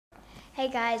Hey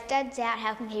guys, Dad's out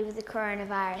helping people with the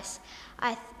coronavirus.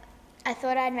 I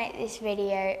thought I'd make this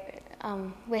video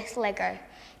with Lego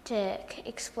to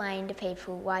explain to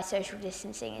people why social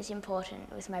distancing is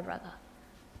important with my brother.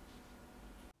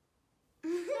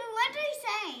 What do you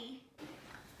say?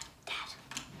 Dad,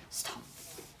 stop.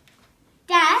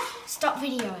 Dad? Stop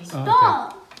videoing.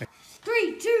 Stop! Okay.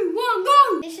 3, 2, 1,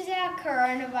 go! This is our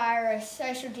coronavirus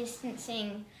social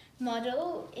distancing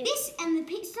model. Some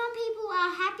people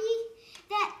are happy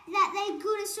that they're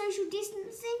good at social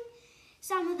distancing.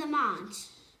 Some of them aren't.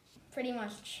 Pretty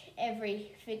much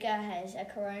every figure has a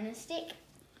corona stick.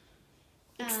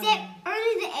 Except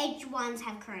only the edge ones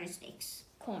have corona sticks.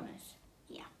 Corners.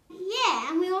 Yeah.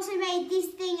 Yeah, and we also made this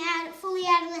thing fully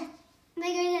out of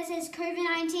Lego that says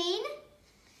COVID-19.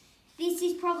 This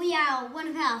is probably one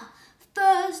of our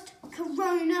first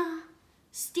corona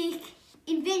stick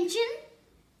invention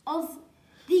of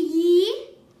the year.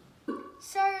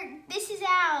 So this is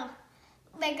our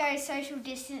Lego social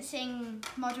distancing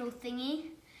model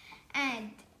thingy, and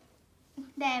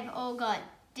they've all got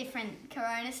different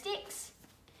corona sticks.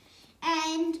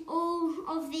 And all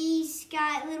of these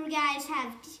little guys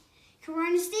have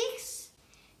corona sticks.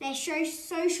 They show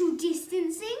social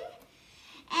distancing,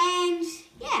 and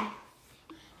yeah.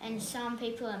 And some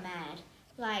people are mad.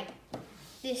 Like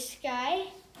this guy,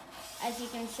 as you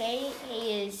can see,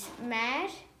 he is mad.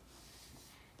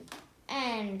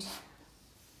 And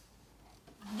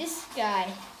this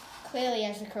guy clearly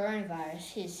has the coronavirus.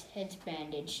 His head's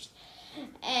bandaged.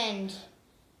 And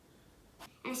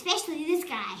especially this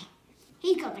guy.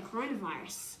 He got the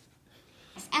coronavirus.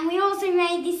 And we also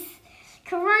made this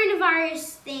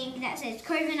coronavirus thing that says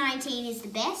COVID-19 is the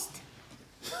best.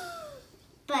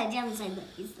 But it doesn't say that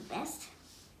it's the best.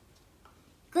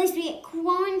 At least we get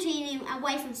quarantining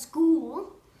away from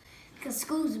school, because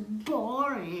school's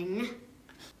boring.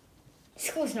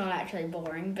 School's not actually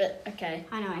boring, but okay.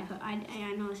 I know,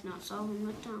 I know it's not solving,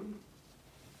 but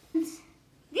this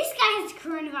guy has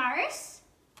coronavirus.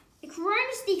 The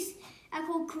corona sticks are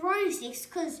called corona sticks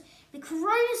because the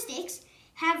corona sticks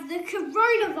have the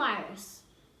coronavirus.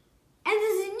 And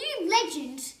there's a new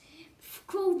legend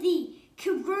called the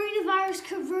coronavirus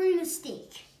corona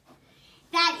stick.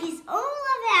 That is all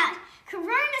about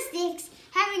corona sticks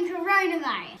having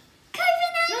coronavirus.